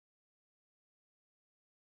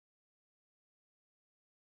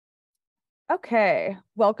Okay,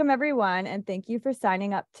 welcome everyone, and thank you for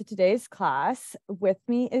signing up to today's class. With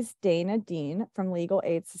me is Dana Deane from Legal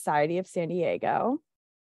Aid Society of San Diego.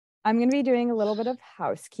 I'm going to be doing a little bit of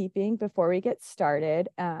housekeeping before we get started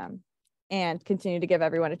and continue to give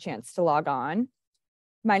everyone a chance to log on.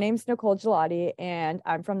 My name's Nicole Gelati, and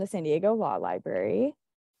I'm from the San Diego Law Library.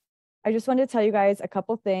 I just wanted to tell you guys a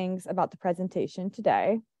couple things about the presentation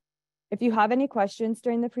today. If you have any questions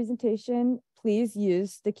during the presentation, please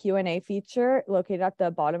use the Q&A feature located at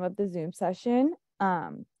the bottom of the Zoom session.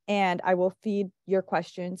 And I will feed your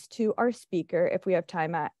questions to our speaker if we have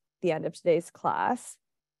time at the end of today's class.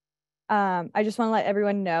 I just want to let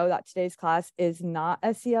everyone know that today's class is not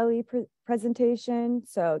a CLE presentation,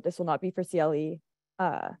 so this will not be for CLE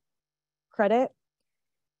credit.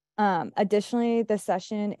 Additionally, the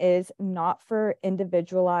session is not for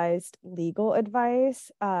individualized legal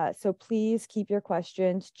advice. So please keep your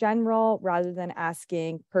questions general rather than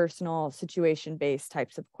asking personal situation-based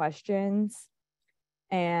types of questions.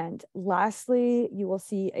 And lastly, you will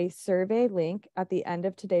see a survey link at the end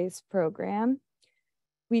of today's program.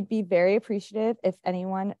 We'd be very appreciative if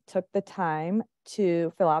anyone took the time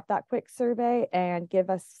to fill out that quick survey and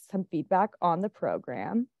give us some feedback on the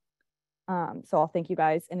program. So I'll thank you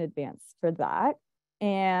guys in advance for that.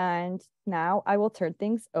 And now I will turn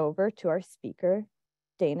things over to our speaker,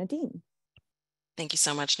 Dana Deane. Thank you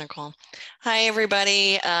so much, Nicole. Hi,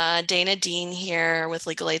 everybody. Dana Deane here with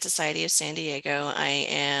Legal Aid Society of San Diego. I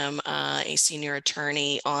am a senior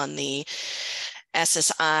attorney on the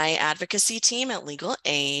SSI advocacy team at Legal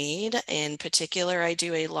Aid. In particular, I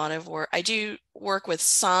do a lot of work. I do work with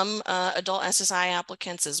some adult SSI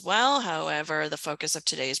applicants as well. However, the focus of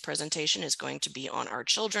today's presentation is going to be on our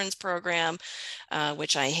children's program,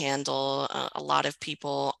 which I handle. A lot of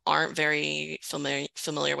people aren't very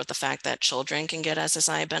familiar with the fact that children can get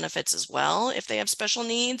SSI benefits as well if they have special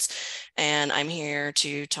needs. And I'm here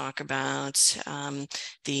to talk about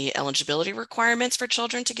the eligibility requirements for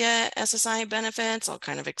children to get SSI benefits. I'll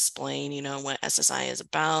kind of explain, what SSI is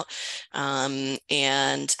about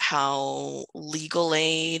and how legal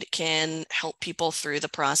aid can help people through the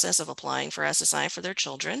process of applying for SSI for their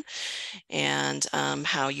children, and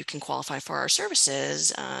how you can qualify for our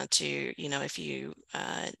services to, if you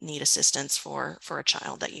need assistance for a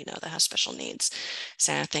child that that has special needs.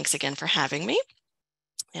 So thanks again for having me,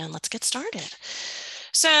 and let's get started.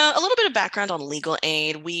 So a little bit of background on Legal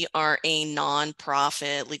Aid. We are a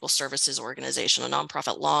nonprofit legal services organization, a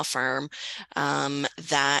nonprofit law firm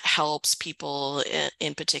that helps people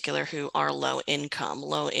in particular who are low income.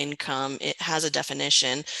 Low income, it has a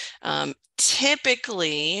definition.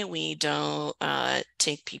 Typically, we don't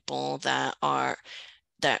take people that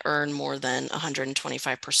earn more than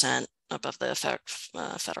 125% above the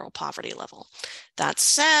federal poverty level. That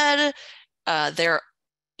said,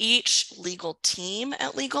 each legal team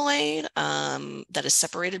at Legal Aid that is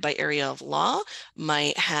separated by area of law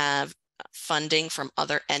might have funding from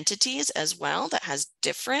other entities as well that has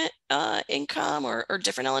different income or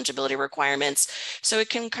different eligibility requirements. So it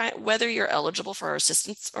can whether you're eligible for our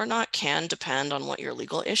assistance or not can depend on what your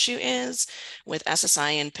legal issue is. With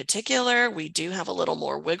SSI in particular, we do have a little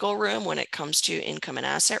more wiggle room when it comes to income and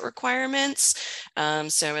asset requirements.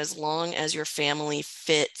 So as long as your family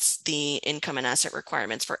fits the income and asset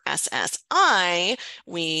requirements for SSI,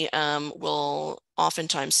 we will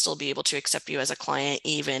oftentimes still be able to accept you as a client,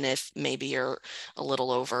 even if maybe you're a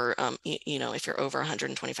little over, if you're over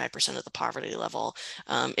 125% of the poverty level.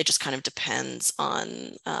 It just kind of depends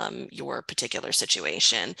on your particular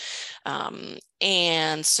situation.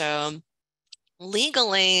 And so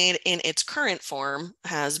Legal Aid in its current form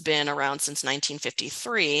has been around since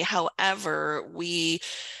 1953. However,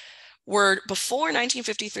 before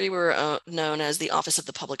 1953, we were known as the Office of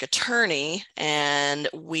the Public Attorney, and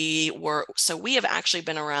we have actually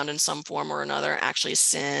been around in some form or another actually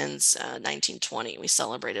since 1920. We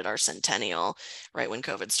celebrated our centennial right when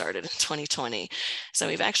COVID started in 2020. So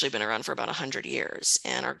we've actually been around for about 100 years,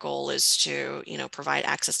 and our goal is to, provide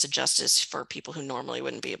access to justice for people who normally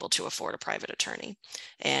wouldn't be able to afford a private attorney.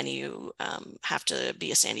 And you have to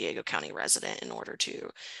be a San Diego County resident in order to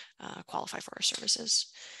qualify for our services.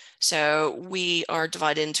 So we are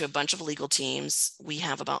divided into a bunch of legal teams. We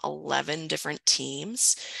have about 11 different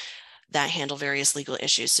teams that handle various legal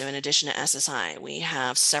issues. So in addition to SSI, we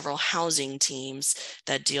have several housing teams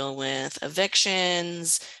that deal with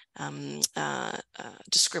evictions,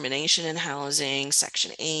 discrimination in housing,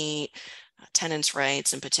 Section 8, tenants'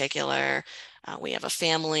 rights in particular. We have a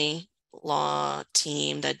family law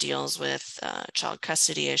team that deals with child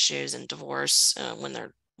custody issues and divorce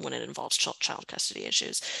when it involves child custody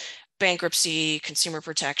issues. bankruptcy, consumer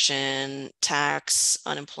protection, tax,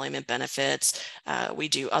 unemployment benefits. We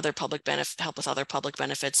do other help with other public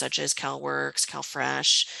benefits such as CalWorks,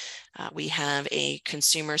 CalFresh. We have a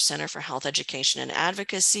consumer center for health education and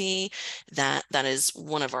advocacy. That is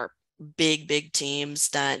one of our big teams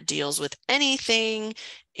that deals with anything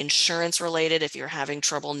insurance related. If you're having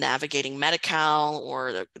trouble navigating Medi-Cal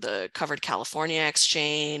or the Covered California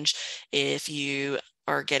Exchange, if you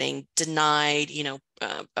are getting denied,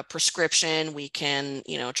 a prescription, we can,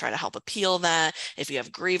 try to help appeal that. If you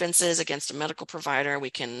have grievances against a medical provider, we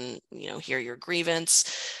can, hear your grievance.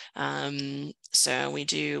 So we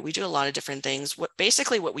do a lot of different things. What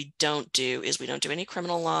we don't do is we don't do any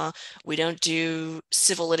criminal law. We don't do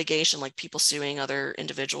civil litigation, like people suing other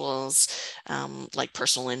individuals, like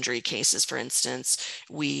personal injury cases, for instance.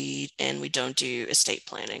 We don't do estate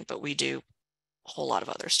planning, but we do a whole lot of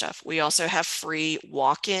other stuff. We also have free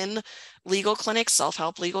walk-in legal clinics,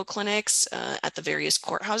 self-help legal clinics at the various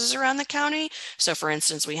courthouses around the county. So for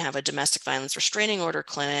instance, we have a domestic violence restraining order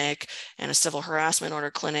clinic and a civil harassment order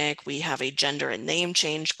clinic. We have a gender and name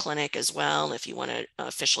change clinic as well, if you want to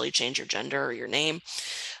officially change your gender or your name.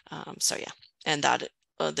 So yeah, and that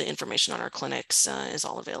the information on our clinics is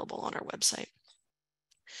all available on our website.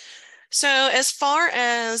 So as far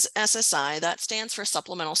as SSI, that stands for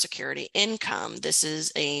Supplemental Security Income. This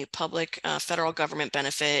is a public federal government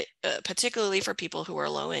benefit, particularly for people who are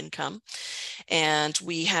low income. And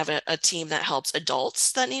we have a team that helps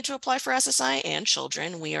adults that need to apply for SSI and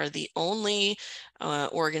children. We are the only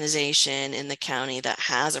organization in the county that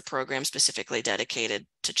has a program specifically dedicated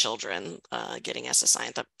to children getting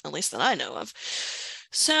SSI, at least that I know of.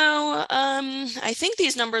 So I think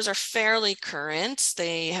these numbers are fairly current.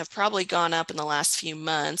 They have probably gone up in the last few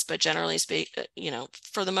months, but generally speaking,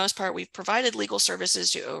 for the most part, we've provided legal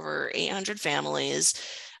services to over 800 families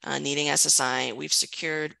needing SSI. We've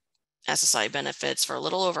secured SSI benefits for a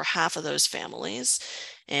little over half of those families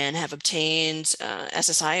and have obtained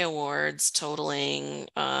SSI awards totaling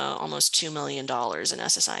almost $2 million in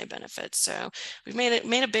SSI benefits. So we've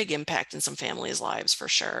made a big impact in some families' lives for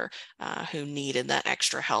sure, who needed that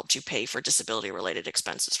extra help to pay for disability-related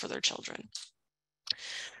expenses for their children.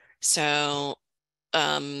 So,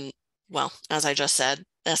 well, as I just said,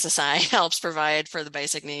 SSI helps provide for the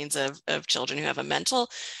basic needs of children who have a mental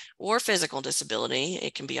or physical disability.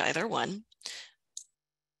 It can be either one.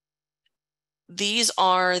 These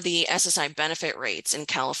are the SSI benefit rates in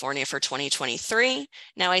California for 2023.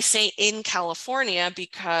 Now I say in California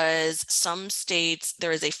because some states,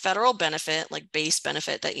 there is a federal benefit, like base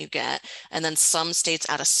benefit that you get, and then some states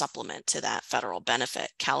add a supplement to that federal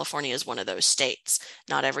benefit. California is one of those states.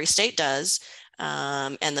 Not every state does.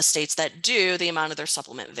 And the states that do, the amount of their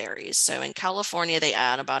supplement varies. So in California, they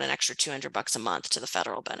add about an extra $200 a month to the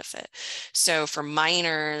federal benefit. So for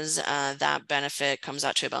minors, that benefit comes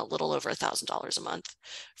out to about a little over $1,000 a month.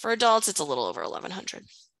 For adults, it's a little over $1,100.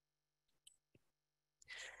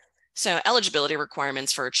 So eligibility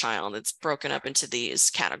requirements for a child, it's broken up into these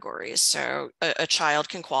categories. So a child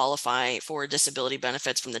can qualify for disability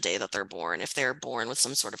benefits from the day that they're born, if they're born with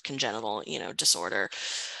some sort of congenital, disorder.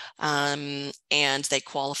 And they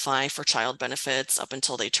qualify for child benefits up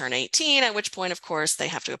until they turn 18, at which point, of course, they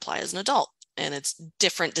have to apply as an adult. And it's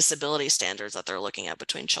different disability standards that they're looking at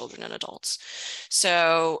between children and adults.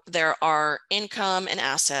 So there are income and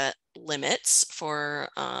asset limits for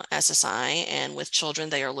SSI, and with children,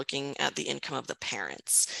 they are looking at the income of the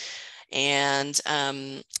parents. And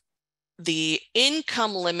the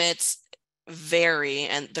income limits vary,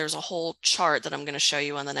 and there's a whole chart that I'm going to show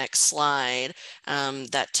you on the next slide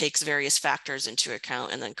that takes various factors into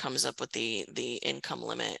account and then comes up with the income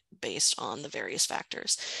limit based on the various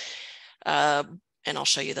factors. And I'll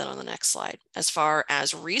show you that on the next slide. As far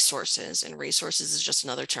as resources, and resources is just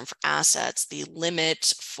another term for assets, the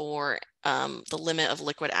limit for the limit of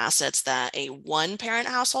liquid assets that a one-parent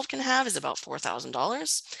household can have is about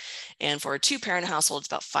 $4,000. And for a two-parent household, it's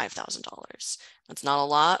about $5,000. That's not a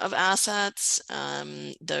lot of assets.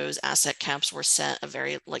 Those asset caps were set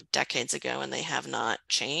decades ago, and they have not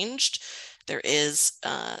changed. There is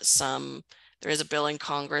a bill in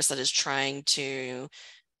Congress that is trying to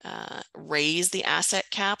raise the asset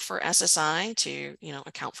cap for SSI to,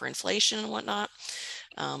 account for inflation and whatnot.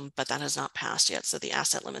 But that has not passed yet. So the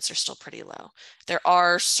asset limits are still pretty low. There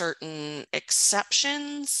are certain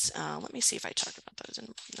exceptions. Let me see if I talk about those.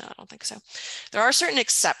 No, I don't think so. There are certain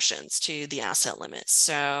exceptions to the asset limits.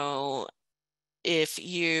 So if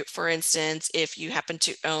you, for instance, if you happen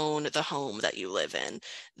to own the home that you live in,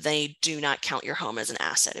 they do not count your home as an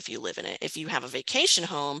asset if you live in it. If you have a vacation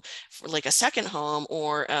home, for like a second home,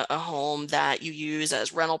 or a home that you use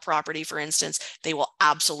as rental property, for instance, they will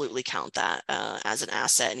absolutely count that as an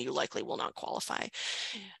asset, and you likely will not qualify.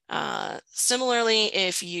 Similarly,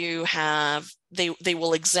 if you have, they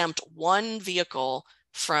will exempt one vehicle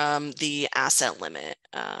from the asset limit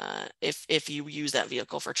if you use that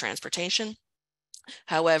vehicle for transportation.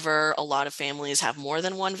 However, a lot of families have more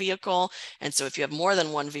than one vehicle. And so if you have more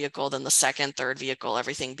than one vehicle, then the second, third vehicle,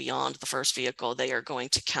 everything beyond the first vehicle, they are going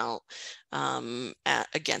to count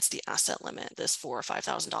against the asset limit, this $4,000 or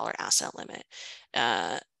 $5,000 asset limit.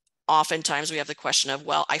 Oftentimes we have the question of,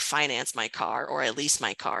 well, I finance my car or I lease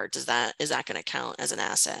my car. Is that going to count as an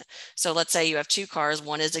asset? So let's say you have two cars,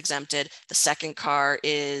 one is exempted, the second car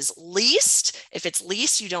is leased. If it's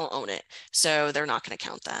leased, you don't own it. So they're not going to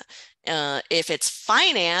count that. If it's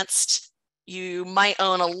financed, you might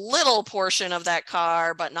own a little portion of that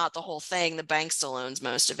car, but not the whole thing. The bank still owns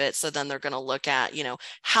most of it. So then they're going to look at,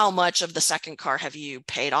 how much of the second car have you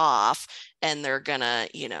paid off? And they're going to,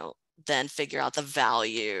 then figure out the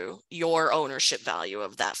value, your ownership value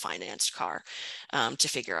of that financed car to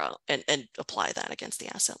figure out and apply that against the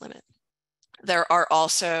asset limit. There are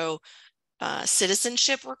also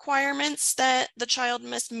citizenship requirements that the child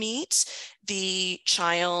must meet. The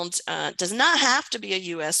child does not have to be a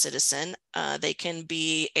U.S. citizen. They can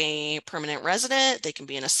be a permanent resident, they can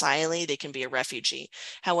be an asylee, they can be a refugee.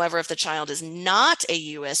 However, if the child is not a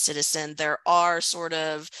U.S. citizen, there are sort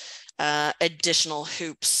of additional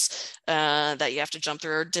hoops that you have to jump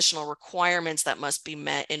through, or additional requirements that must be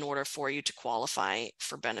met in order for you to qualify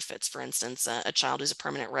for benefits. For instance, a child who's a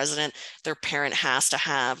permanent resident, their parent has to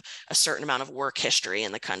have a certain amount of work history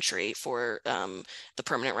in the country for the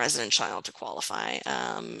permanent resident child to qualify.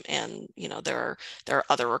 And there are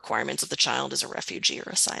other requirements if the child is a refugee or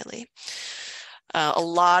asylee. A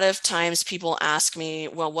lot of times people ask me,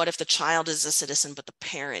 well, what if the child is a citizen but the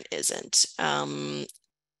parent isn't?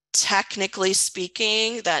 Technically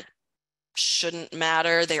speaking, that shouldn't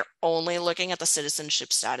matter. They're only looking at the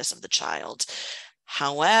citizenship status of the child.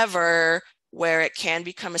 However, where it can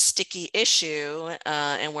become a sticky issue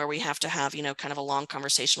and where we have to have, kind of a long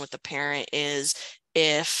conversation with the parent is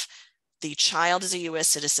if the child is a U.S.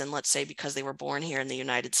 citizen, let's say because they were born here in the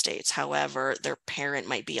United States. However, their parent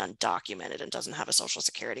might be undocumented and doesn't have a social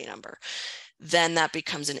security number. Then that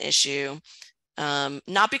becomes an issue.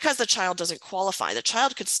 Not because the child doesn't qualify. The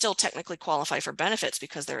child could still technically qualify for benefits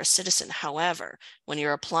because they're a citizen. However, when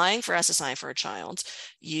you're applying for SSI for a child,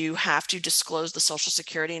 you have to disclose the social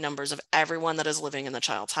security numbers of everyone that is living in the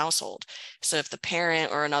child's household. So if the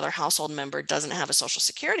parent or another household member doesn't have a social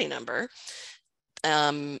security number,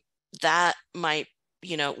 that might,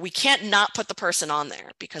 we can't not put the person on there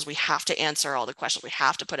because we have to answer all the questions. We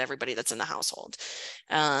have to put everybody that's in the household.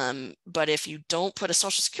 But if you don't put a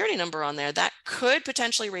social security number on there, that could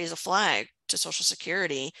potentially raise a flag to Social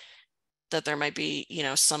Security that there might be,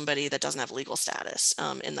 somebody that doesn't have legal status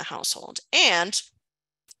in the household. And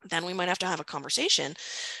then we might have to have a conversation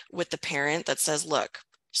with the parent that says, look,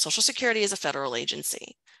 Social Security is a federal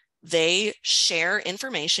agency. They share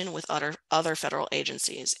information with other federal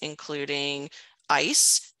agencies, including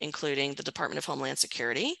ICE, including the Department of Homeland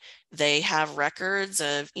Security. They have records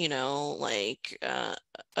of,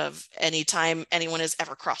 of any time anyone has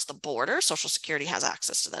ever crossed the border, Social Security has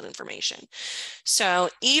access to that information. So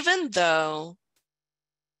even though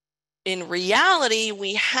in reality,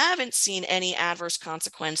 we haven't seen any adverse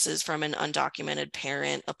consequences from an undocumented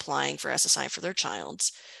parent applying for SSI for their child,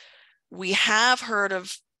 we have heard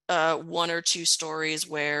of one or two stories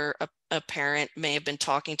where a parent may have been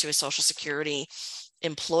talking to a Social Security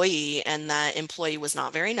employee and that employee was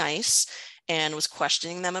not very nice and was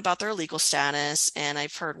questioning them about their legal status. And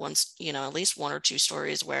I've heard once, at least one or two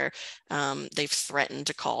stories where they've threatened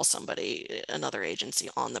to call somebody, another agency,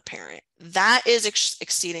 on the parent. That is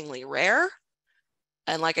exceedingly rare.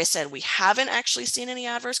 And like I said, we haven't actually seen any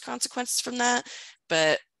adverse consequences from that,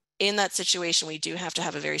 but in that situation, we do have to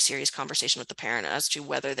have a very serious conversation with the parent as to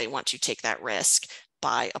whether they want to take that risk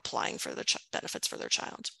by applying for the benefits for their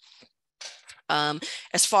child.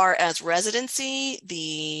 As far as residency,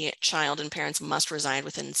 the child and parents must reside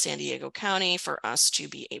within San Diego County for us to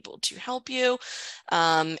be able to help you.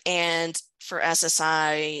 And for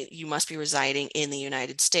SSI, you must be residing in the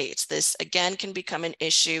United States. This again can become an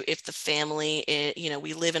issue if the family,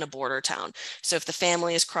 we live in a border town. So if the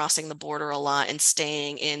family is crossing the border a lot and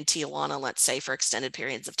staying in Tijuana, let's say, for extended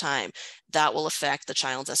periods of time, that will affect the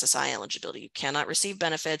child's SSI eligibility. You cannot receive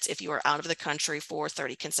benefits if you are out of the country for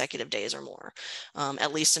 30 consecutive days or more,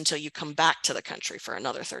 at least until you come back to the country for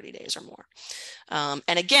another 30 days or more.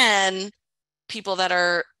 And again, people that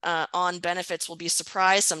are on benefits will be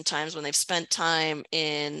surprised sometimes when they've spent time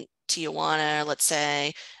in Tijuana, let's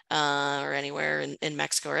say, or anywhere in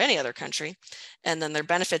Mexico or any other country, and then their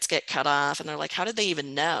benefits get cut off and they're like, how did they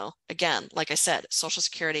even know? Again, like I said, Social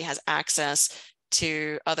Security has access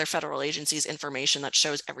to other federal agencies' information that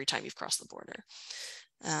shows every time you've crossed the border.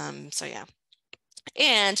 So yeah.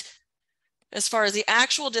 And as far as the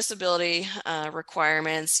actual disability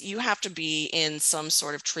requirements, you have to be in some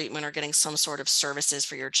sort of treatment or getting some sort of services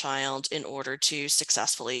for your child in order to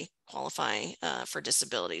successfully qualify for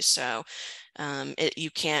disability. So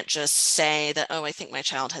you can't just say that, oh, I think my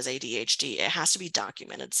child has ADHD. It has to be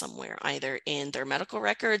documented somewhere, either in their medical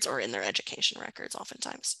records or in their education records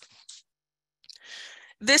oftentimes.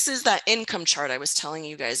 This is that income chart I was telling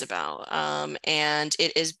you guys about, and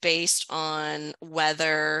it is based on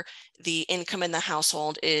whether the income in the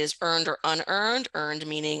household is earned or unearned. Earned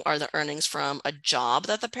meaning, are the earnings from a job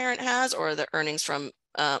that the parent has, or the earnings from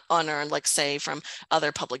unearned, like say from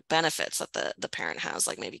other public benefits that the parent has,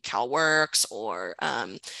 like maybe CalWorks, or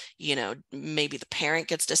maybe the parent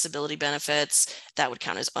gets disability benefits. That would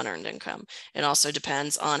count as unearned income. It also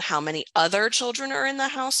depends on how many other children are in the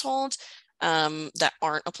household that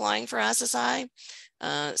aren't applying for SSI.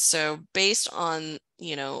 So based on,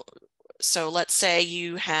 so let's say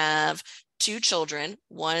you have 2 children,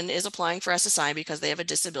 one is applying for SSI because they have a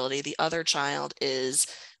disability, the other child is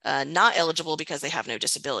not eligible because they have no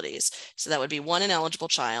disabilities. So that would be one ineligible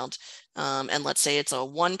child. And let's say it's a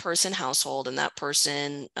 1-person household and that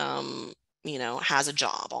person has a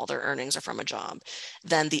job, all their earnings are from a job.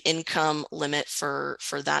 Then the income limit for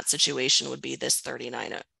that situation would be this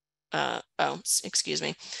 39. Excuse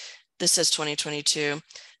me. This says 2022.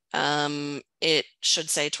 It should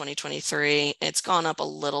say 2023. It's gone up a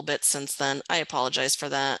little bit since then. I apologize for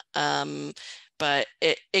that. But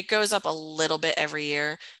it goes up a little bit every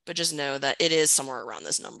year, but just know that it is somewhere around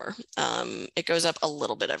this number. It goes up a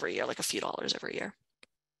little bit every year, like a few dollars every year.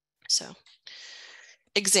 So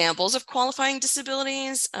examples of qualifying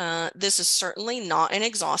disabilities. This is certainly not an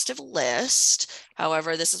exhaustive list.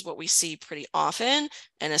 However, this is what we see pretty often,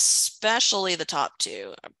 and especially the top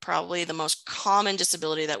 2. Probably the most common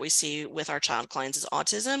disability that we see with our child clients is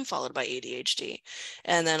autism, followed by ADHD.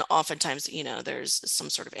 And then oftentimes, there's some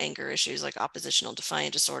sort of anger issues like oppositional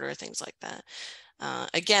defiant disorder, things like that.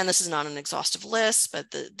 Again, this is not an exhaustive list,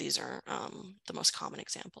 but these are the most common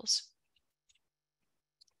examples.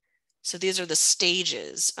 So these are the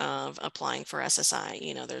stages of applying for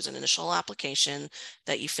SSI. There's an initial application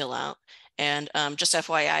that you fill out. And just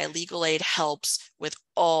FYI, legal aid helps with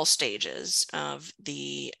all stages of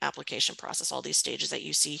the application process, all these stages that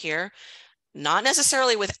you see here. Not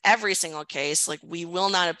necessarily with every single case. Like, we will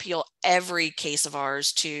not appeal every case of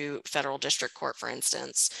ours to federal district court, for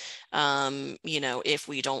instance. If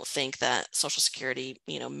we don't think that Social Security,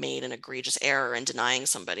 made an egregious error in denying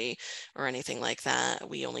somebody or anything like that.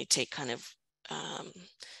 We only take kind of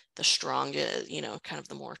the strongest, kind of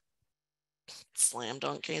the more slam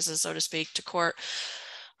dunk cases, so to speak, to court.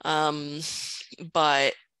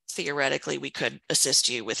 But theoretically, we could assist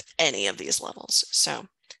you with any of these levels. So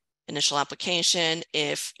initial application,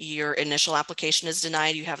 if your initial application is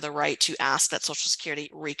denied, you have the right to ask that Social Security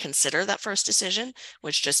reconsider that first decision,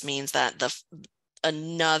 which just means that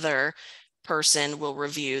another person will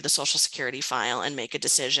review the Social Security file and make a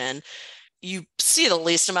decision. You see the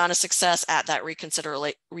least amount of success at that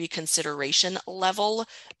reconsideration level,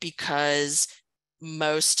 because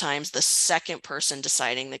most times the second person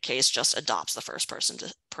deciding the case just adopts the first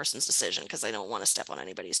person's decision because they don't want to step on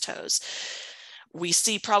anybody's toes. We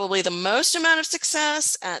see probably the most amount of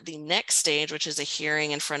success at the next stage, which is a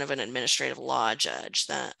hearing in front of an administrative law judge.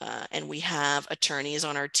 And we have attorneys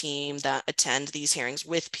on our team that attend these hearings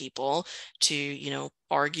with people to,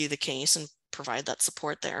 argue the case and provide that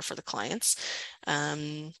support there for the clients.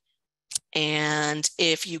 And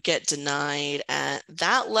if you get denied at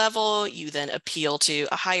that level, you then appeal to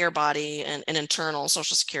a higher body, an internal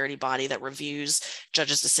Social Security body that reviews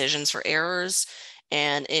judges' decisions for errors.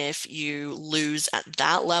 And if you lose at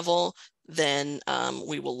that level, then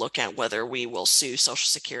we will look at whether we will sue Social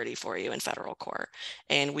Security for you in federal court.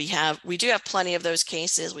 And we do have plenty of those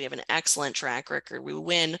cases. We have an excellent track record. We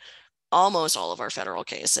win almost all of our federal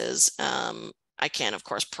cases. I can't, of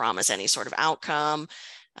course, promise any sort of outcome.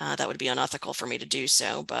 That would be unethical for me to do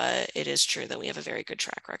so, but it is true that we have a very good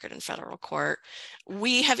track record in federal court.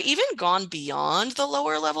 We have even gone beyond the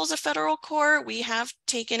lower levels of federal court. We have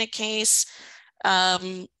taken a case,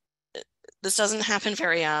 this doesn't happen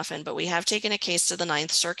very often, but we have taken a case to the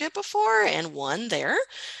Ninth Circuit before and won there.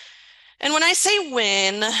 And when I say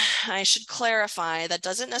win, I should clarify that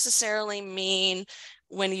doesn't necessarily mean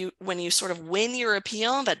when you sort of win your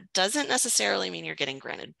appeal, that doesn't necessarily mean you're getting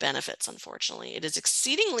granted benefits, unfortunately. It is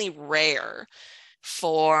exceedingly rare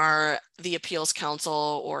for the appeals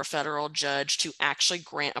council or a federal judge to actually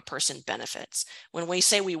grant a person benefits. When we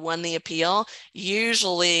say we won the appeal,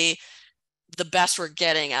 usually the best we're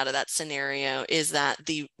getting out of that scenario is that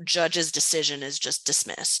the judge's decision is just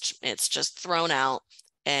dismissed. It's just thrown out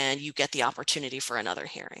and you get the opportunity for another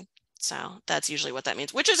hearing. So that's usually what that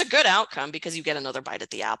means, which is a good outcome because you get another bite at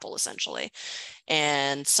the apple, essentially.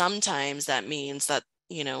 And sometimes that means that,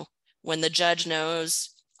 you know, when the judge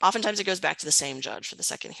knows, oftentimes it goes back to the same judge for the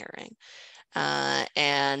second hearing.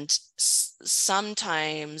 And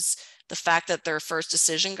sometimes the fact that their first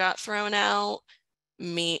decision got thrown out,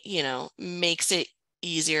 makes it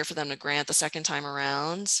easier for them to grant the second time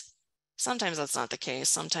around. Sometimes that's not the case.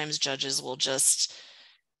 Sometimes judges will just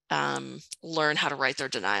learn how to write their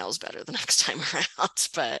denials better the next time around,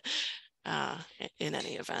 but in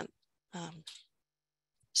any event.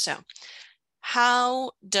 So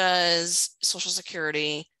how does Social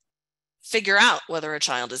Security figure out whether a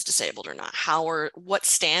child is disabled or not? What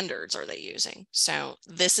standards are they using? So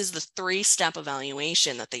this is the 3-step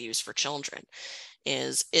evaluation that they use for children.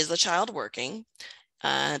 Is the child working?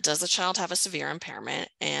 Does the child have a severe impairment?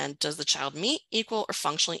 And does the child meet, equal, or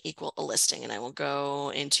functionally equal a listing? And I will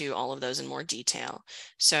go into all of those in more detail.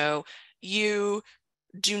 So you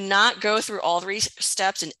do not go through all 3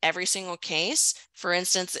 steps in every single case. For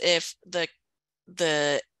instance, if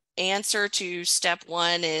the answer to step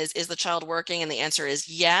 1 is the child working, and the answer is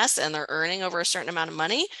yes, and they're earning over a certain amount of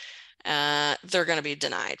money, they're going to be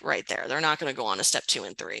denied right there. They're not going to go on to step 2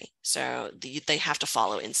 and 3. So they have to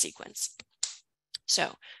follow in sequence.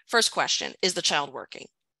 So first question, is the child working?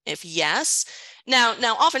 If yes, now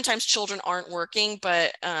oftentimes children aren't working,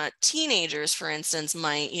 but teenagers, for instance,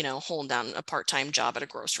 might, hold down a part-time job at a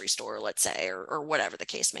grocery store, let's say, or whatever the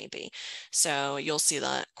case may be. So you'll see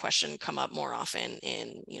that question come up more often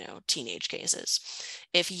in, teenage cases.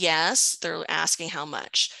 If yes, they're asking how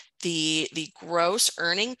much. The gross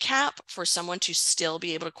earning cap for someone to still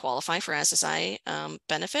be able to qualify for SSI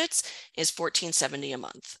benefits is $1,470 a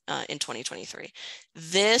month in 2023.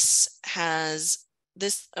 This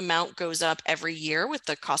amount goes up every year with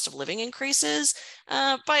the cost of living increases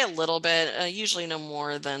by a little bit, usually no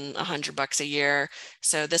more than $100 a year.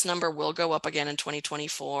 So this number will go up again in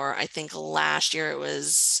 2024. I think last year it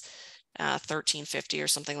was $1,350 or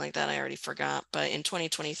something like that. I already forgot. But in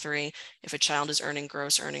 2023, if a child is earning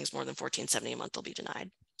gross earnings more than $1,470 a month, they'll be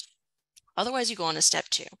denied. Otherwise, you go on to step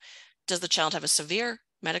 2. Does the child have a severe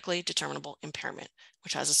medically determinable impairment,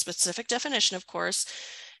 which has a specific definition, of course.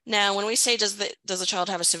 Now, when we say does the child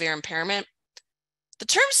have a severe impairment, the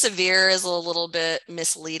term severe is a little bit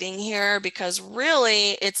misleading here because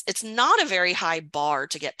really it's not a very high bar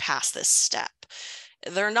to get past this step.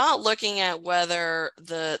 They're not looking at whether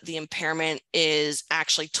the impairment is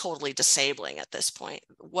actually totally disabling at this point.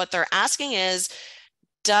 What they're asking is,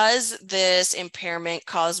 does this impairment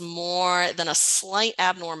cause more than a slight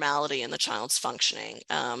abnormality in the child's functioning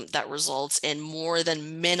that results in more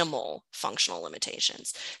than minimal functional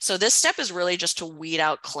limitations? So this step is really just to weed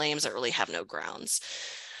out claims that really have no grounds.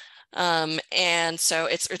 And so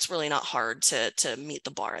it's really not hard to meet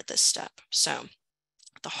the bar at this step. So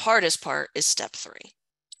the hardest part is step 3.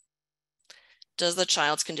 Does the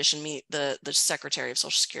child's condition meet the Secretary of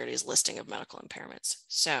Social Security's listing of medical impairments?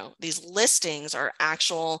 So these listings are a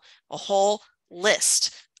whole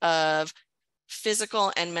list of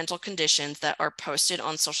physical and mental conditions that are posted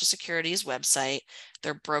on Social Security's website.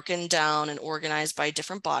 They're broken down and organized by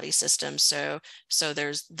different body systems. So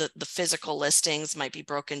there's the physical listings might be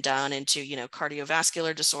broken down into,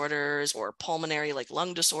 cardiovascular disorders or pulmonary, like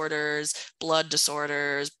lung disorders, blood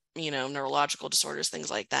disorders, neurological disorders,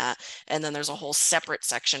 things like that. And then there's a whole separate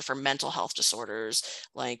section for mental health disorders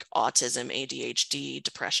like autism, ADHD,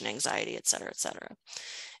 depression, anxiety, et cetera, et cetera.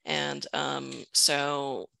 And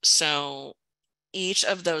so each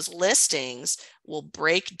of those listings will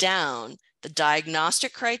break down the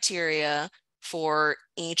diagnostic criteria for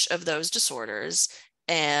each of those disorders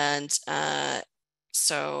and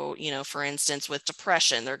So, for instance, with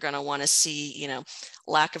depression, they're going to want to see,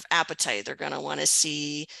 lack of appetite. They're going to want to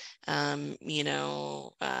see, trouble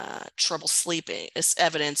sleeping. It's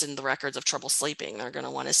evidence in the records of trouble sleeping. They're going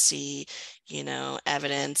to want to see,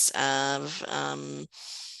 evidence of,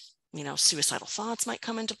 suicidal thoughts might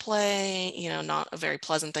come into play, not a very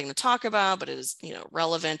pleasant thing to talk about, but it is,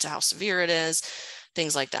 relevant to how severe it is,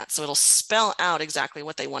 things like that. So it'll spell out exactly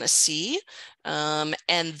what they want to see. And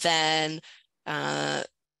then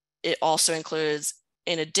it also includes,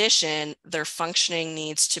 in addition, their functioning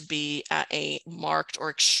needs to be at a marked or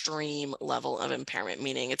extreme level of impairment,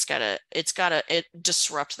 meaning it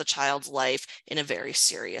disrupt the child's life in a very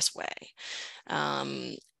serious way.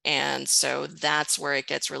 And so that's where it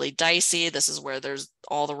gets really dicey. This is where there's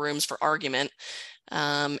all the rooms for argument.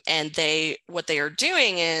 And what they are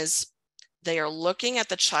doing is they are looking at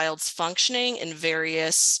the child's functioning in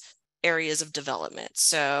various areas of development.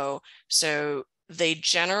 So they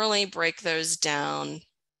generally break those down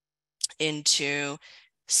into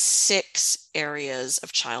 6 areas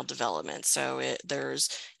of child development. So there's,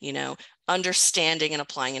 understanding and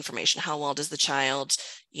applying information. How well does the child,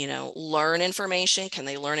 learn information? Can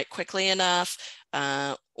they learn it quickly enough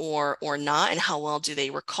or not? And how well do they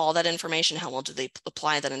recall that information? How well do they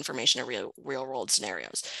apply that information in real world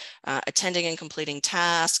scenarios? Attending and completing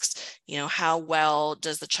tasks, how well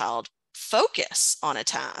does the child focus on a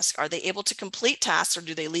task? Are they able to complete tasks, or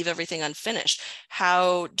do they leave everything unfinished?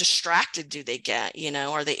 How distracted do they get?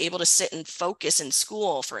 Are they able to sit and focus in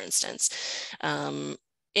school, for instance?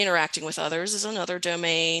 Interacting with others is another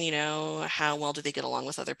domain. How well do they get along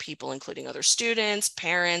with other people, including other students,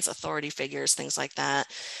 parents, authority figures, things like that.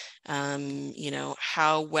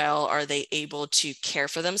 How well are they able to care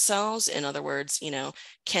for themselves? In other words,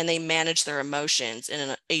 can they manage their emotions in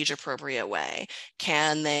an age-appropriate way?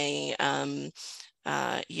 Can they,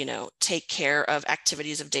 take care of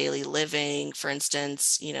activities of daily living? For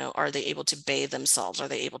instance, are they able to bathe themselves? Are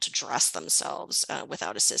they able to dress themselves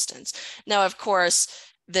without assistance? Now, of course,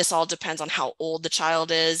 this all depends on how old the child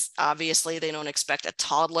is. Obviously, they don't expect a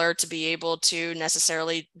toddler to be able to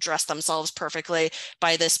necessarily dress themselves perfectly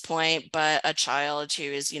by this point, but a child who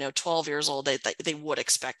is, 12 years old, they would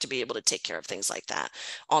expect to be able to take care of things like that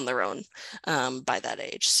on their own by that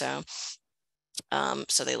age. So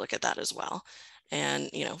they look at that as well. And,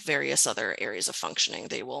 various other areas of functioning,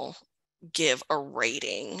 they will give a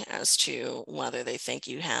rating as to whether they think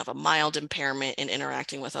you have a mild impairment in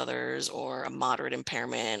interacting with others, or a moderate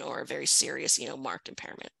impairment, or a very serious, marked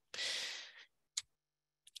impairment.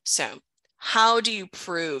 So how do you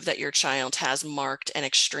prove that your child has marked and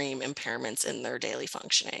extreme impairments in their daily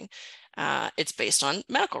functioning? It's based on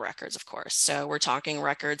medical records, of course. So we're talking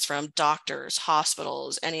records from doctors,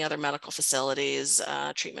 hospitals, any other medical facilities,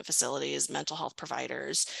 treatment facilities, mental health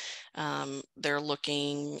providers. They're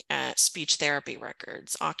looking at speech therapy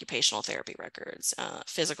records, occupational therapy records,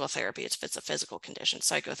 physical therapy if it's a physical condition,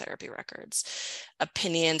 psychotherapy records,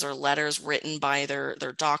 opinions or letters written by their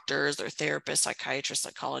doctors, their therapists, psychiatrists,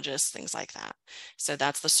 psychologists, things like that. So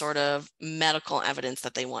that's the sort of medical evidence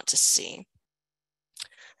that they want to see.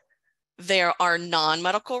 There are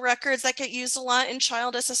non-medical records that get used a lot in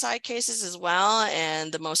child SSI cases as well,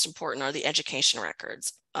 and the most important are the education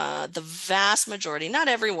records. The vast majority, not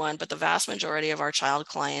everyone, but the vast majority of our child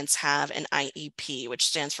clients have an IEP, which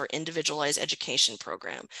stands for Individualized Education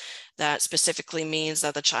Program. That specifically means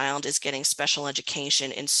that the child is getting special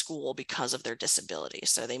education in school because of their disability.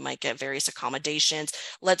 So they might get various accommodations.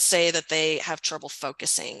 Let's say that they have trouble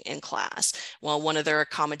focusing in class. Well, one of their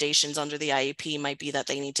accommodations under the IEP might be that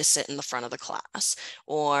they need to sit in the front of the class,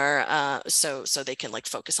 or so they can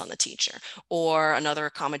focus on the teacher. Or another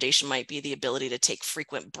accommodation might be the ability to take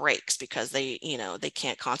frequent breaks because they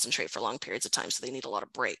can't concentrate for long periods of time, so they need a lot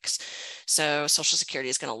of breaks. So Social Security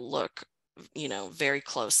is going to look very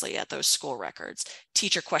closely at those school records.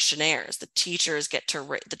 Teacher questionnaires. The teachers get to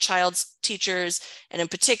rate the child's teachers, and in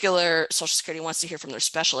particular, Social Security wants to hear from their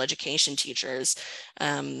special education teachers,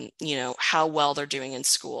 how well they're doing in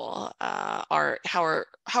school. How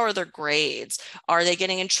are their grades? Are they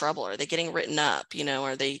getting in trouble? Are they getting written up?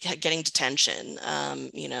 Are they getting detention?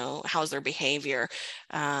 How's their behavior?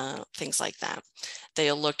 Things like that.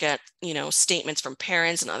 They'll look at, statements from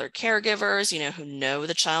parents and other caregivers, who know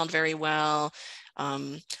the child very well.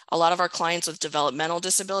 A lot of our clients with developmental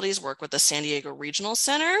disabilities work with the San Diego Regional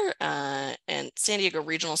Center, and San Diego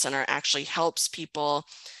Regional Center actually helps people,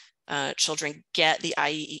 children get the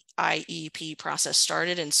IEP process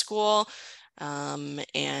started in school, and,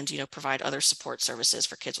 provide other support services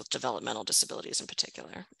for kids with developmental disabilities in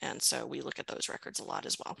particular. And so we look at those records a lot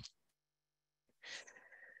as well.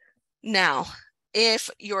 Now, if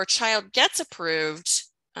your child gets approved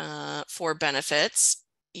for benefits,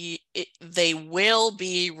 they will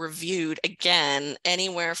be reviewed again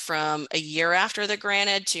anywhere from a year after they're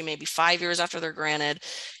granted to maybe 5 years after they're granted,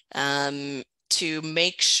 to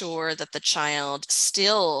make sure that the child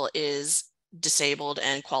still is disabled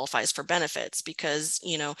and qualifies for benefits. Because,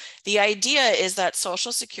 you know, the idea is that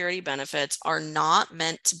Social Security benefits are not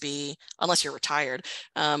meant to be, unless you're retired,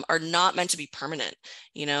 are not meant to be permanent.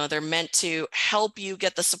 You know, they're meant to help you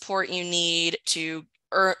get the support you need to,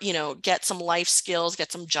 or, you know, get some life skills,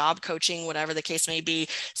 get some job coaching, whatever the case may be,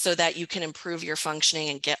 so that you can improve your functioning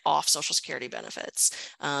and get off Social Security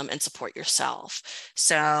benefits, and support yourself.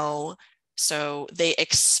 So they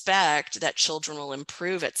expect that children will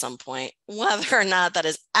improve at some point. Whether or not that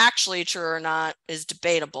is actually true or not is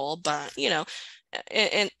debatable, but, you know,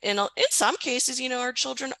 in some cases, you know, our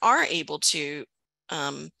children are able to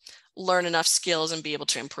learn enough skills and be able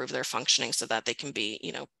to improve their functioning so that they can be,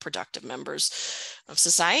 you know, productive members of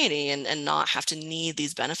society and not have to need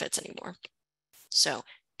these benefits anymore. So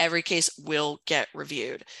every case will get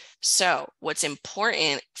reviewed. So what's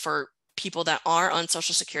important for people that are on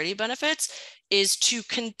Social Security benefits is to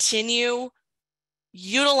continue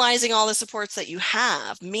utilizing all the supports that you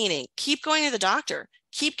have, meaning keep going to the doctor,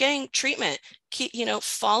 keep getting treatment, keep, you know,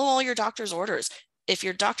 follow all your doctor's orders. If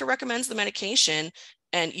your doctor recommends the medication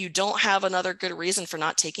and you don't have another good reason for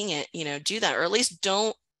not taking it, you know, do that, or at least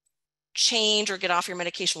don't change or get off your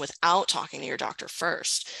medication without talking to your doctor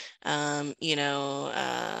first. You know,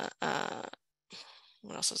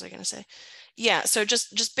 what else was I going to say? Yeah, so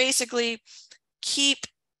just basically keep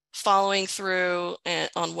following through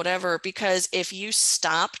on whatever, because if you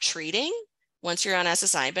stop treating once you're on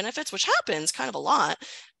SSI benefits, which happens kind of a lot,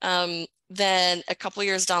 then a couple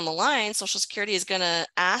years down the line, Social Security is going to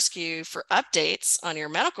ask you for updates on your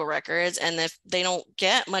medical records. And if they don't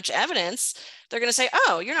get much evidence, they're going to say,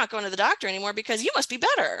 oh, you're not going to the doctor anymore because you must be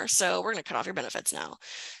better. So we're going to cut off your benefits now.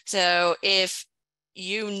 So if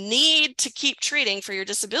you need to keep treating for your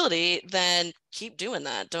disability, then keep doing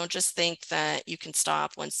that. Don't just think that you can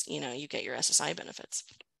stop once, you know, you get your SSI benefits.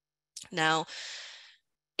 Now,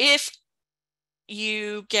 if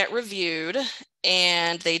you get reviewed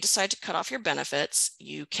and they decide to cut off your benefits,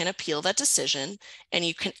 you can appeal that decision and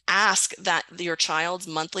you can ask that your child's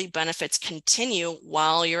monthly benefits continue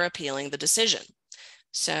while you're appealing the decision.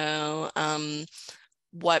 So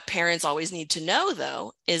what parents always need to know,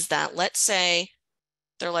 though, is that, let's say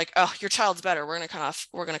they're like, oh, your child's better, we're going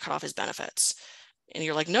to cut off his benefits. And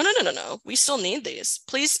you're like, no, we still need these.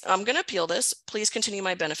 Please, I'm going to appeal this. Please continue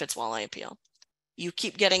my benefits while I appeal. You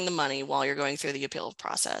keep getting the money while you're going through the appeal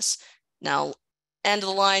process. Now, end of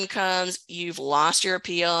the line comes, you've lost your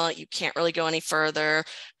appeal, you can't really go any further.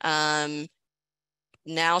 Now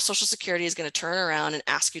Social Security is going to turn around and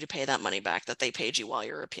ask you to pay that money back that they paid you while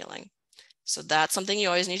you're appealing. So that's something you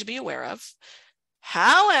always need to be aware of.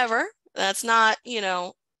 However, that's not, you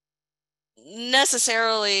know,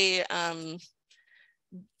 necessarily,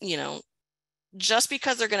 you know, just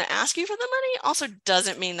because they're going to ask you for the money also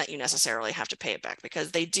doesn't mean that you necessarily have to pay it back,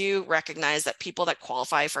 because they do recognize that people that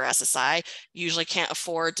qualify for SSI usually can't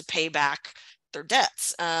afford to pay back their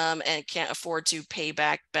debts, and can't afford to pay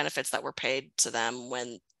back benefits that were paid to them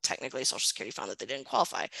when technically Social Security found that they didn't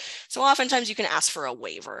qualify. So oftentimes you can ask for a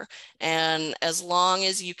waiver, and as long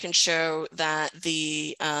as you can show that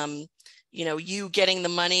the you know, you getting the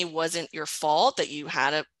money wasn't your fault, that you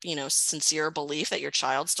had a, you know, sincere belief that your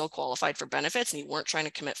child still qualified for benefits and you weren't trying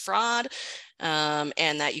to commit fraud, and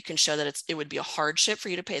that you can show that it would be a hardship for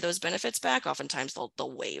you to pay those benefits back, oftentimes they'll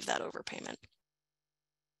waive that overpayment.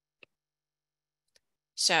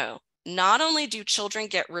 So not only do children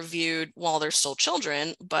get reviewed while they're still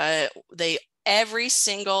children, but every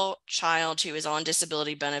single child who is on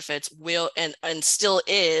disability benefits will, and still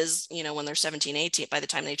is, you know, when they're 17, 18, by the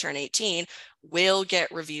time they turn 18, will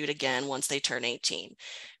get reviewed again once they turn 18,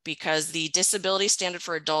 because the disability standard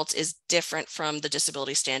for adults is different from the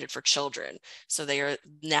disability standard for children. So they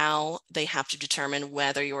have to determine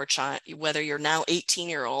whether your now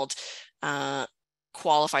 18-year-old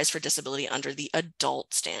qualifies for disability under the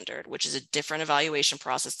adult standard, which is a different evaluation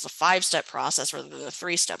process. It's a 5-step process rather than a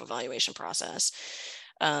 3-step evaluation process.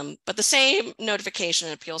 But the same notification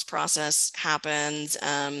and appeals process happens.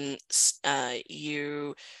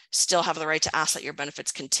 You still have the right to ask that your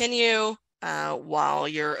benefits continue while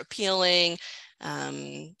you're appealing.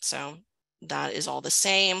 So that is all the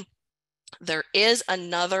same. There is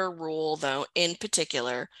another rule, though, in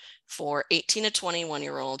particular for 18 to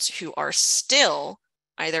 21-year-olds who are still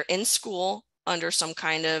either in school under some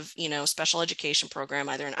kind of, you know, special education program,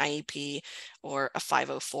 either an IEP or a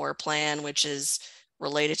 504 plan, which is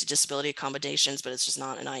related to disability accommodations, but it's just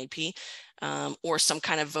not an IEP, or some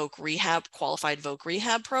kind of voc rehab, qualified voc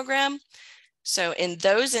rehab program. So in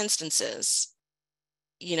those instances,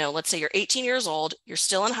 you know, let's say you're 18 years old, you're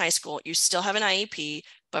still in high school, you still have an IEP,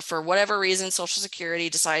 but for whatever reason, Social Security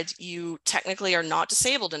decides you technically are not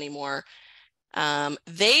disabled anymore,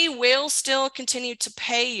 they will still continue to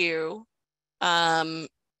pay you, and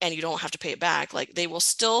you don't have to pay it back. Like, they will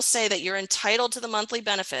still say that you're entitled to the monthly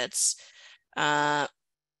benefits,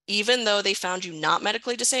 even though they found you not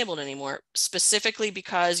medically disabled anymore, specifically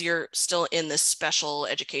because you're still in this special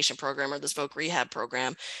education program or this voc rehab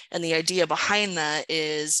program. And the idea behind that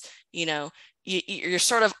is, you know, you're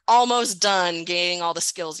sort of almost done gaining all the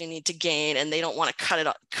skills you need to gain, and they don't want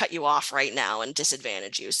to cut you off right now and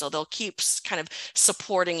disadvantage you. So they'll keep kind of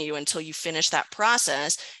supporting you until you finish that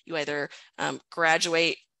process. You either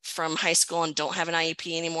graduate from high school and don't have an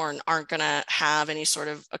IEP anymore and aren't going to have any sort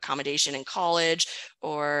of accommodation in college,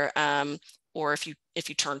 or if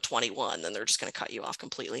you turn 21, then they're just going to cut you off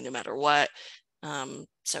completely no matter what.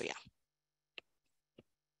 So yeah.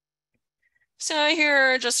 So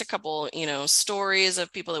here are just a couple, you know, stories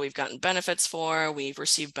of people that we've gotten benefits for. We've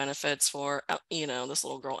received benefits for, you know, this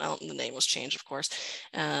little girl, Elton, the name was changed, of course,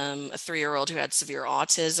 a 3-year-old who had severe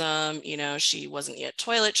autism. You know, she wasn't yet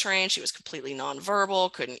toilet trained. She was completely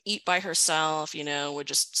nonverbal, couldn't eat by herself, you know, would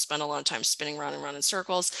just spend a lot of time spinning around and around in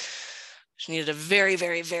circles. She needed a very,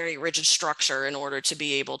 very, very rigid structure in order to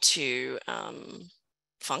be able to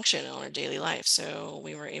function on her daily life. So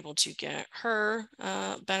we were able to get her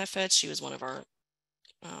benefits. She was one of our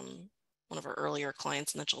earlier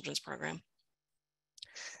clients in the children's program.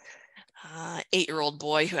 8-year-old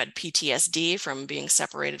boy who had PTSD from being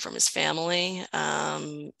separated from his family.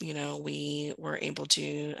 You know, we were able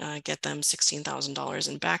to get them $16,000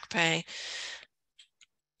 in back pay.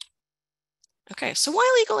 Okay, so why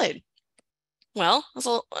legal aid? Well,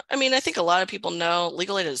 I mean, I think a lot of people know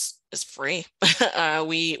legal aid is free.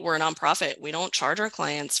 We're a nonprofit. We don't charge our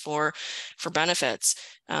clients for benefits.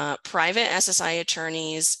 Private SSI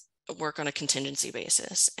attorneys work on a contingency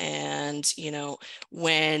basis, and you know,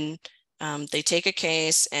 when they take a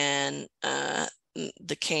case and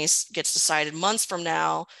the case gets decided months from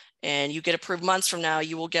now, and you get approved months from now,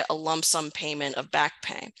 you will get a lump sum payment of back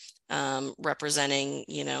pay. Representing,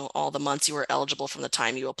 you know, all the months you were eligible from the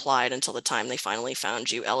time you applied until the time they finally found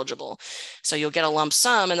you eligible. So you'll get a lump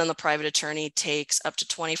sum, and then the private attorney takes up to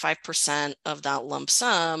 25% of that lump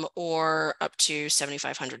sum, or up to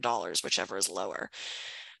 $7,500, whichever is lower.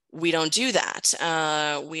 We don't do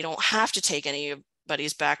that. We don't have to take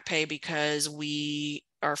anybody's back pay because we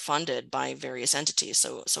are funded by various entities.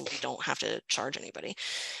 So we don't have to charge anybody.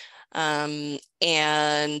 And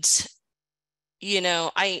you know,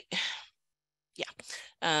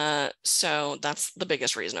 so that's the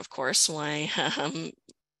biggest reason, of course, why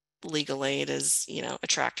legal aid is, you know,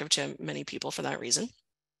 attractive to many people for that reason.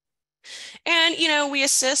 And, you know, we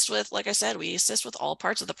assist with, like I said, we assist with all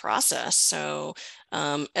parts of the process. So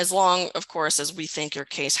as long, of course, as we think your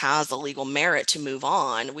case has the legal merit to move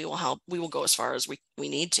on, we will go as far as we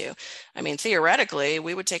need to. I mean, theoretically,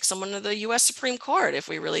 we would take someone to the U.S. Supreme Court if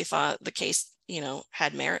we really thought the case, you know,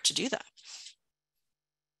 had merit to do that.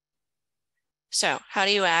 So how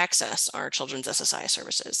do you access our children's SSI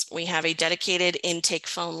services? We have a dedicated intake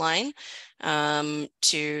phone line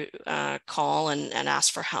to call and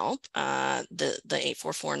ask for help. The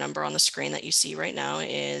 844 number on the screen that you see right now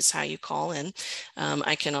is how you call in.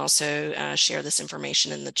 I can also share this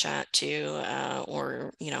information in the chat too,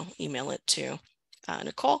 or, you know, email it to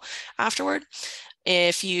Nicole afterward.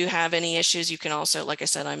 If you have any issues, you can also, like I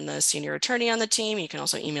said, I'm the senior attorney on the team. You can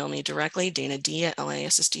also email me directly,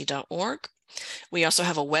 danadeane@lassd.org. We also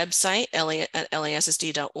have a website, at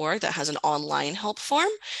lassd.org, that has an online help form.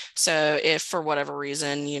 So if for whatever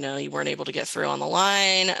reason, you know, you weren't able to get through on the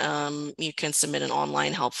line, you can submit an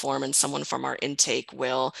online help form, and someone from our intake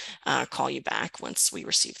will call you back once we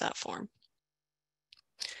receive that form.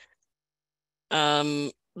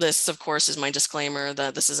 This, of course, is my disclaimer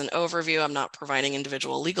that this is an overview. I'm not providing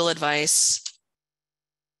individual legal advice.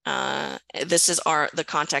 This is the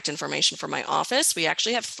contact information for my office. We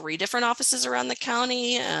actually have 3 different offices around the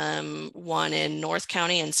county, one in North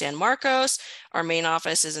County in San Marcos. Our main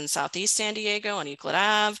office is in Southeast San Diego on Euclid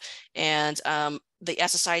Ave. And the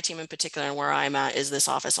SSI team in particular, and where I'm at, is this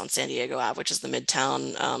office on San Diego Ave, which is the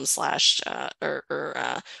Midtown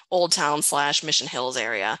Old Town / Mission Hills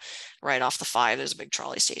area, right off the 5. There's a big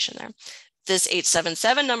trolley station there. This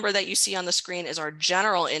 877 number that you see on the screen is our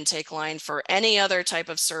general intake line for any other type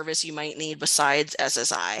of service you might need besides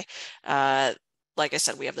SSI. Like I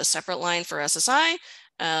said, we have the separate line for SSI,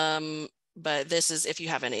 But this is if you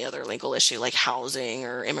have any other legal issue like housing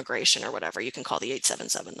or immigration or whatever, you can call the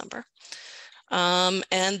 877 number.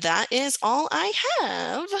 And that is all I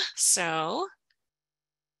have. So,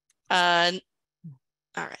 all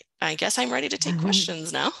right, I guess I'm ready to take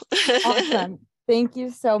questions now. Awesome. Thank you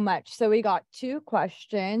so much. So we got 2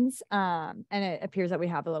 questions, and it appears that we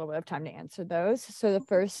have a little bit of time to answer those. So the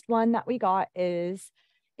first one that we got is,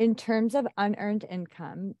 in terms of unearned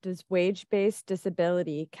income, does wage-based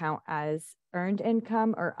disability count as earned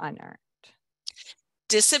income or unearned?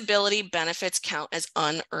 Disability benefits count as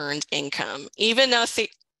unearned income, even though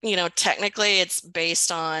technically it's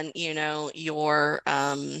based on your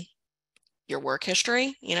work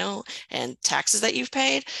history, and taxes that you've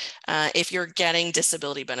paid. If you're getting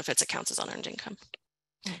disability benefits, it counts as unearned income.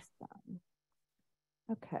 Awesome.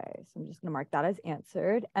 Okay, so I'm just going to mark that as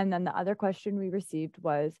answered. And then the other question we received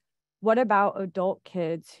was, what about adult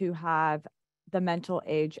kids who have the mental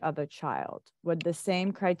age of a child? Would the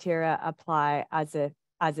same criteria apply as it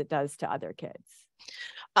does to other kids?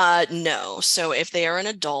 No. So if they are an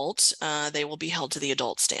adult, they will be held to the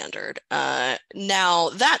adult standard. Now,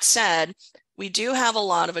 that said, we do have a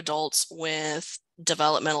lot of adults with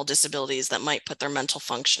developmental disabilities that might put their mental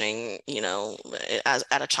functioning, at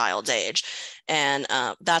a child's age. And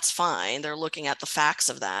that's fine. They're looking at the facts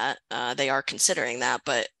of that. They are considering that,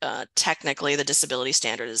 but technically the disability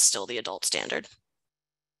standard is still the adult standard.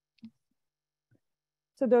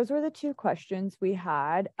 So those were the 2 questions we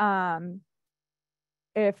had.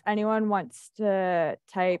 If anyone wants to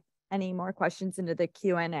type any more questions into the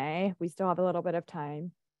Q&A, we still have a little bit of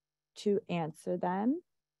time to answer them.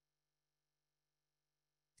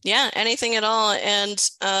 Yeah, anything at all. And,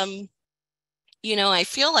 I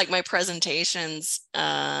feel like my presentations,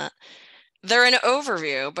 they're an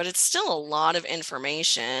overview, but it's still a lot of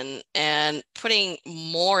information, and putting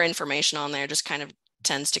more information on there just kind of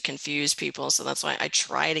tends to confuse people. So that's why I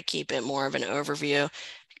try to keep it more of an overview,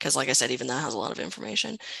 because like I said, even that has a lot of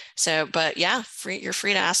information. So, but yeah, you're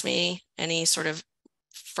free to ask me any sort of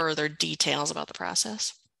further details about the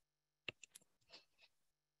process.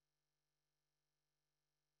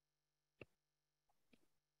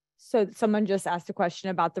 So someone just asked a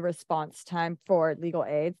question about the response time for legal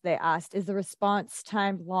aids. They asked, is the response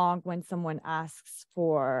time long when someone asks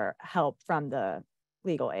for help from the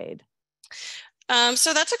legal aid?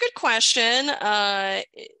 So that's a good question.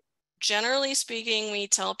 Generally speaking, we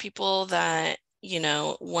tell people that,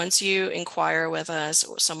 once you inquire with us,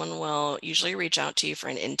 someone will usually reach out to you for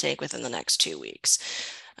an intake within the next 2 weeks.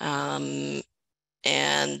 And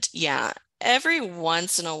yeah, every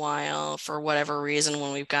once in a while, for whatever reason,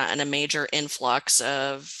 when we've gotten a major influx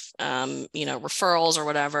of, referrals or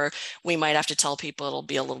whatever, we might have to tell people it'll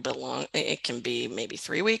be a little bit long. It can be maybe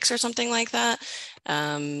 3 weeks or something like that,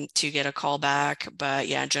 to get a call back. But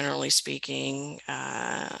yeah, generally speaking,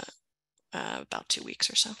 about 2 weeks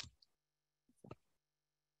or so.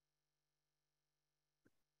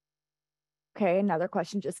 Okay, another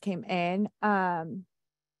question just came in.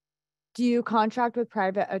 Do you contract with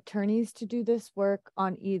private attorneys to do this work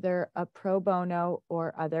on either a pro bono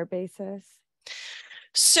or other basis?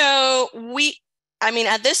 So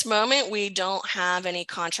at this moment, we don't have any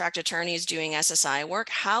contract attorneys doing SSI work.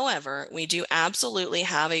 However, we do absolutely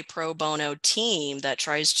have a pro bono team that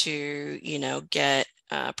tries to, get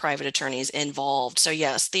private attorneys involved. So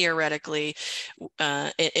yes, theoretically,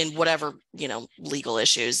 in whatever, legal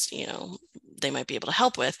issues, they might be able to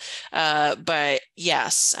help with. But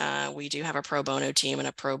yes, we do have a pro bono team and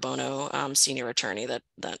a pro bono senior attorney that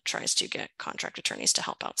tries to get contract attorneys to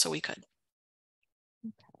help out. So we could.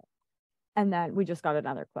 Okay. And then we just got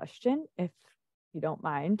another question, if you don't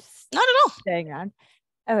mind. Not at all. Staying around.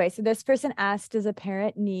 Okay, so this person asked, does a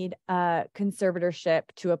parent need a conservatorship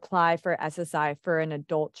to apply for SSI for an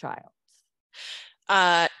adult child?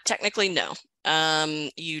 Technically, no.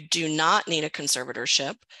 You do not need a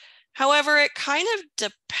conservatorship. However, it kind of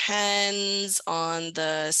depends on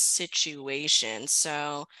the situation.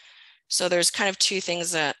 So there's kind of 2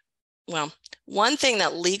 things that, well, one thing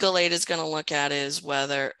that legal aid is going to look at is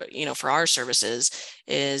whether, for our services,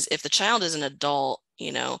 is if the child is an adult,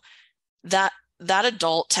 that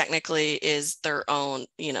adult technically is their own,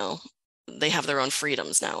 they have their own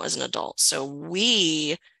freedoms now as an adult. So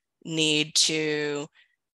we need to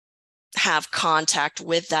have contact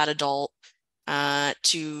with that adult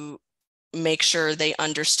to make sure they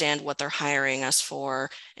understand what they're hiring us for,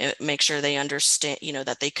 and make sure they understand,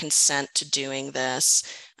 that they consent to doing this,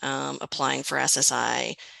 applying for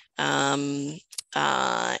SSI.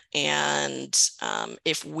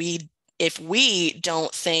 If we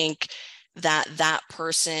don't think that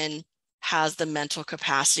person has the mental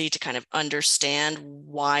capacity to kind of understand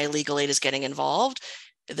why legal aid is getting involved,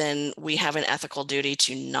 then we have an ethical duty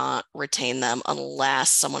to not retain them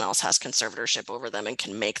unless someone else has conservatorship over them and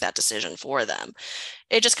can make that decision for them.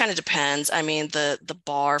 It just kind of depends. I mean, the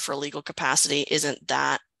bar for legal capacity isn't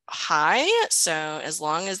that high. So as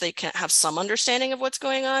long as they can have some understanding of what's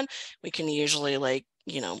going on, we can usually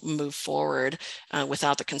move forward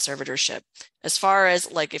without the conservatorship. As far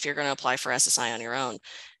as like if you're going to apply for SSI on your own,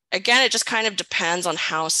 again, it just kind of depends on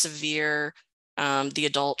how severe the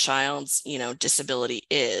adult child's, disability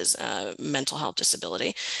is, mental health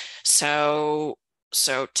disability. So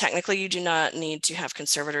technically you do not need to have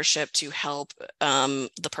conservatorship to help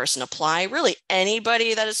the person apply. Really,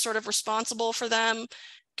 anybody that is sort of responsible for them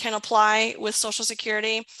can apply with Social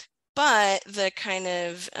Security. But the kind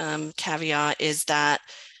of caveat is that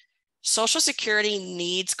Social Security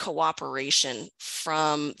needs cooperation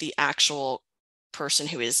from the actual person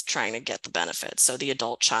who is trying to get the benefits, so the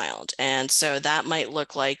adult child. And so that might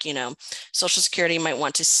look like, Social Security might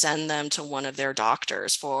want to send them to one of their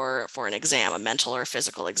doctors for an exam, a mental or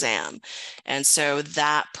physical exam. And so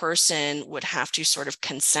that person would have to sort of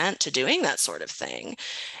consent to doing that sort of thing.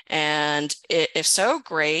 And if so,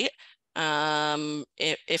 great.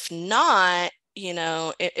 If not,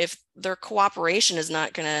 if their cooperation is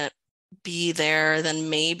not going to be there, then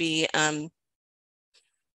maybe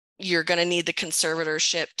you're going to need the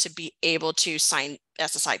conservatorship to be able to sign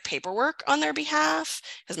SSI paperwork on their behalf,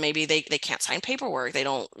 because maybe they can't sign paperwork. They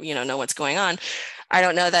don't, know what's going on. I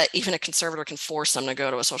don't know that even a conservator can force them to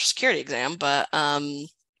go to a Social Security exam, but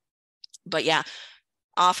yeah,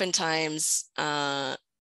 oftentimes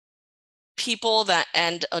people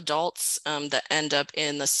adults that end up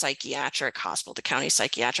in the psychiatric hospital, the county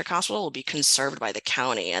psychiatric hospital, will be conserved by the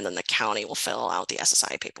county, and then the county will fill out the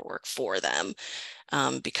SSI paperwork for them.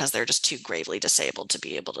 Because they're just too gravely disabled to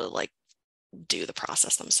be able to do the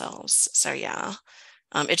process themselves. So yeah,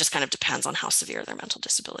 it just kind of depends on how severe their mental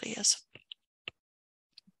disability is.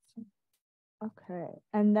 Okay,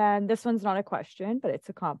 and then this one's not a question, but it's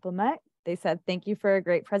a compliment. They said, thank you for a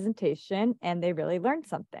great presentation, and they really learned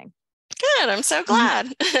something. Good, I'm so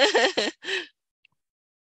glad.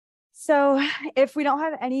 So if we don't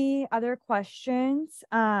have any other questions,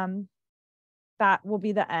 that will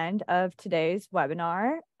be the end of today's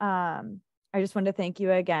webinar. I just want to thank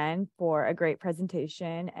you again for a great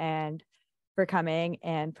presentation and for coming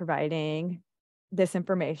and providing this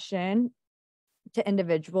information to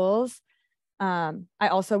individuals. I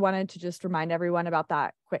also wanted to just remind everyone about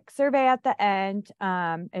that quick survey at the end.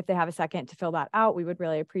 If they have a second to fill that out, we would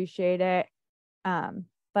really appreciate it.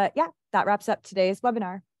 But yeah, that wraps up today's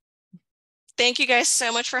webinar. Thank you guys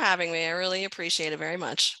so much for having me. I really appreciate it very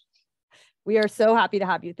much. We are so happy to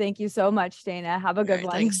have you. Thank you so much, Dana. Have a good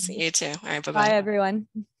one. Thanks. You too. All right. Bye-bye. Bye, everyone.